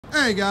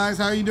Hey guys,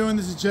 how you doing?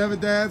 This is Jeff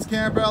at Dad's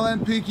Camper Outlet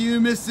in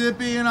PQ,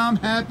 Mississippi, and I'm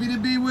happy to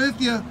be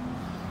with you.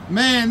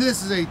 Man,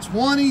 this is a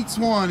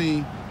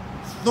 2020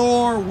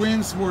 Thor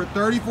Windsport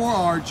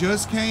 34R,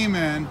 just came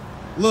in.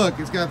 Look,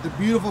 it's got the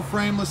beautiful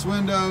frameless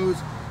windows.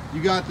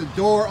 You got the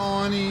door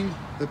awning,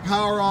 the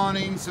power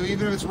awning, so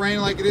even if it's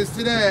raining like it is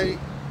today,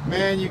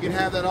 man, you can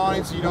have that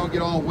awning so you don't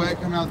get all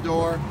wet coming out the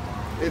door.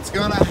 It's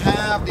gonna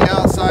have the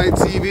outside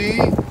TV.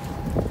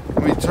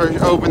 Let me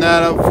open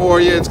that up for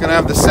you. It's gonna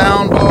have the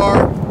sound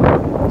bar.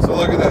 So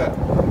look at that.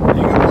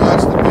 You can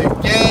watch the big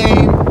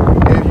game.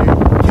 If you're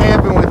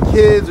camping with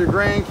kids or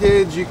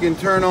grandkids, you can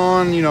turn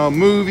on, a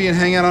movie and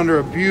hang out under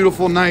a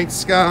beautiful night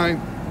sky.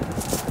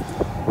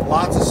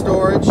 Lots of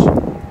storage,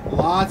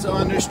 lots of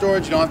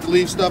understorage. You don't have to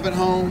leave stuff at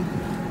home.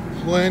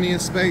 Plenty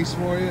of space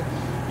for you.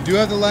 You do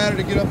have the ladder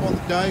to get up on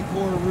the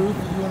die-core roof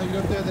if you want to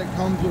get up there. That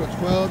comes with a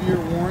 12-year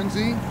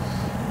warranty.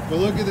 But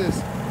look at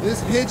this. This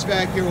hitch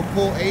back here will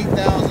pull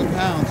 8,000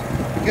 pounds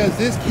because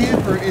this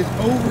camper is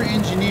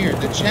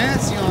over-engineered. The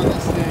chassis on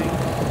this thing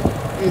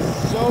is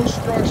so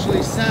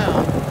structurally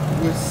sound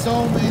with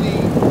so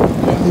many,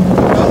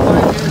 the belt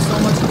line here is so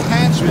much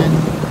attachment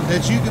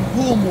that you can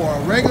pull more.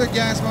 A regular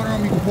gas motor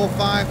home, you can pull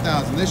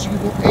 5,000. This you can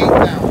pull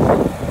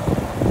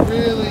 8,000.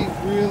 Really,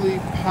 really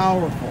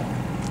powerful.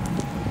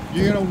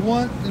 You're going to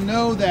want to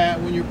know that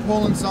when you're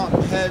pulling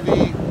something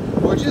heavy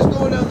or just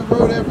going down the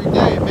road every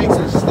day. It makes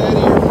a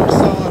steadier, more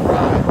solid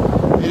ride.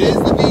 It is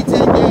the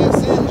V10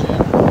 gas engine.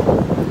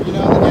 The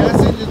gas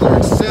engines are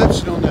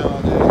exceptional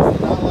nowadays.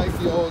 They're not like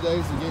the old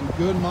days. They're getting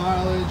good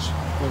mileage.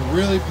 They're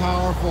really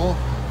powerful.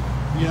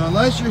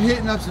 Unless you're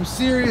hitting up some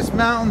serious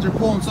mountains or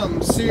pulling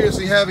something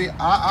seriously heavy,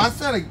 I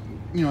thought a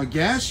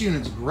gas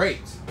unit's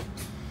great.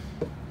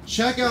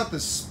 Check out the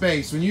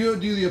space. When you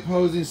do the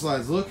opposing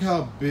slides, look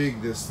how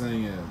big this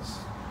thing is.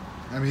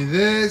 I mean,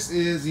 this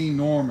is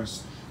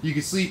enormous. You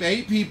can sleep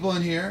 8 people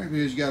in here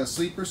because you got a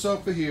sleeper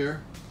sofa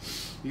here.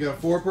 You got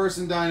a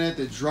 4-person dinette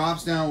that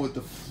drops down with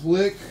the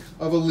flick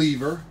of a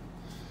lever.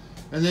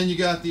 And then you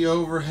got the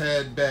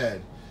overhead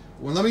bed.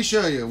 Well, let me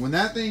show you. When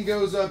that thing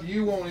goes up,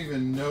 you won't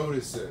even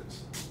notice it.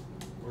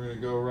 We're going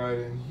to go right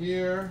in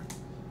here.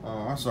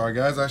 Oh, I'm sorry,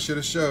 guys. I should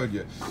have showed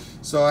you.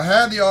 So I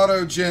had the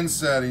auto gen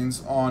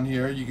settings on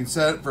here. You can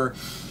set it for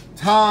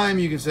time.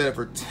 You can set it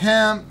for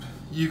temp.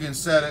 You can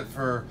set it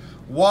for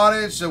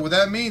wattage. So what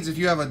that means, if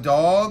you have a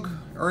dog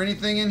or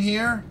anything in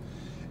here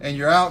and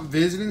you're out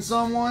visiting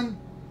someone,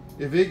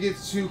 if it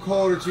gets too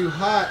cold or too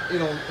hot, it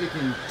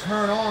can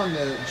turn on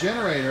the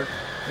generator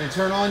and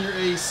turn on your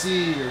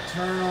AC or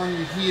turn on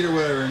your heat or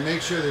whatever and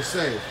make sure they're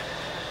safe.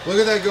 Look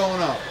at that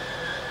going up.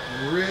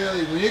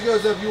 Really, when it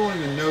goes up, you won't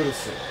even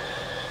notice it.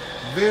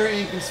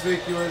 Very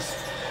inconspicuous.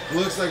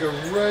 Looks like a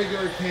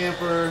regular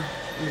camper.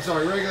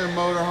 Regular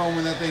motorhome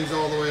when that thing's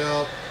all the way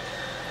up.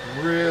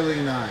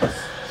 Really nice.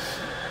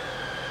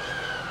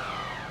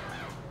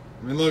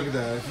 I mean, look at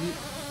that.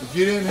 If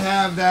you didn't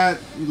have that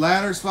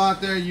ladder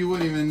spot there, you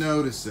wouldn't even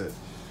notice it.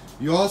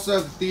 You also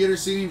have the theater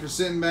seating for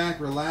sitting back,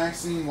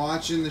 relaxing,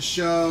 watching the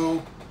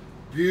show.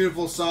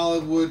 Beautiful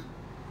solid wood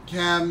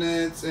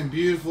cabinets and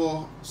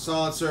beautiful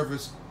solid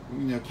surface,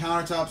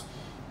 countertops.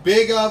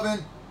 Big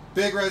oven,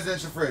 big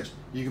residential fridge.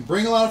 You can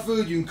bring a lot of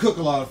food, you can cook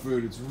a lot of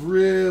food. It's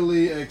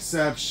really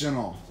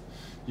exceptional.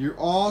 You're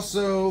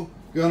also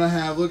gonna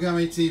have, look how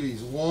many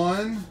TVs.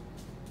 1,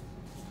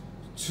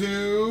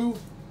 2,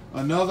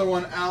 another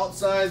one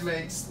outside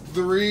makes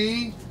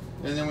 3,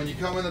 and then when you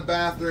come in the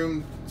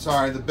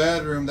the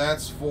bedroom,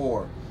 that's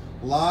 4.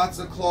 Lots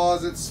of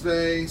closet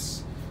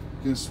space.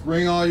 You can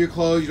bring all your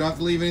clothes. You don't have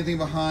to leave anything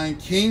behind.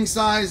 King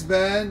size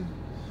bed.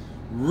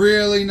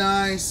 Really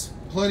nice.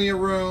 Plenty of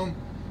room.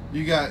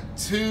 You got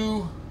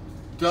 2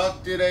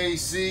 ducted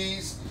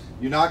ACs.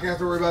 You're not going to have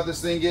to worry about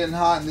this thing getting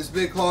hot. And this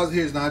big closet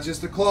here is not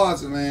just a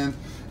closet, man.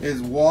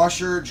 It's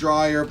washer,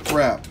 dryer,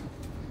 prep.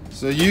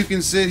 So you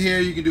can sit here,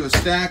 you can do a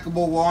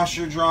stackable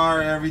washer,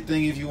 dryer,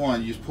 everything if you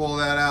want. You just pull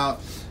that out,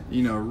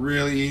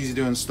 really easy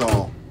to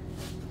install.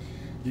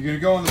 You're going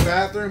to go in the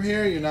bathroom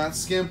here. You're not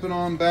skimping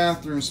on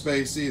bathroom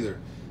space either.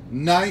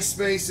 Nice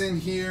space in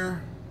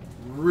here.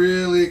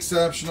 Really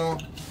exceptional.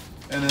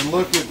 And then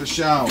look at the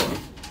shower.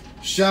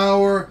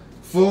 Shower,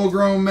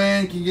 full-grown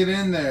man can get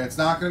in there. It's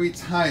not going to be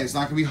tight. It's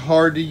not going to be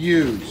hard to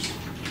use.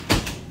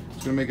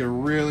 It's going to make it a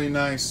really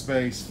nice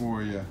space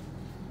for you.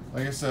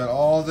 Like I said,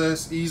 all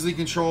this easily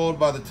controlled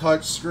by the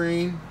touch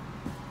screen.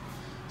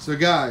 So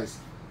guys,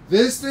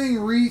 this thing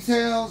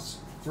retails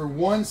for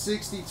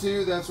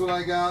 $162. That's what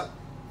I got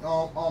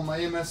on my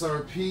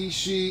MSRP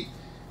sheet.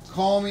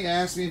 Call me,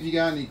 ask me if you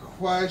got any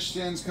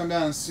questions. Come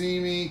down and see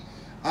me.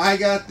 I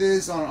got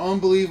this on an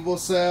unbelievable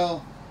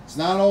sale. It's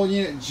not an old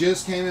unit, it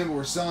just came in, but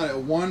we're selling it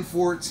at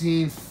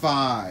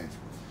 $114.5.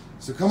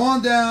 So come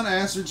on down,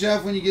 ask for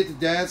Jeff when you get to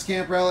Dad's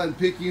Camper Outlet in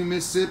PQ,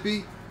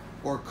 Mississippi,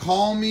 or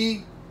call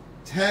me,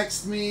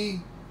 text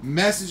me,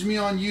 message me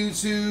on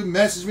YouTube,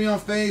 message me on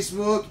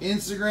Facebook,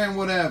 Instagram,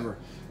 whatever.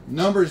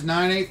 Number is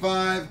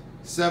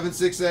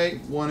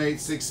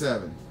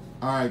 985-768-1867.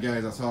 All right,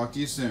 guys, I'll talk to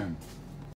you soon.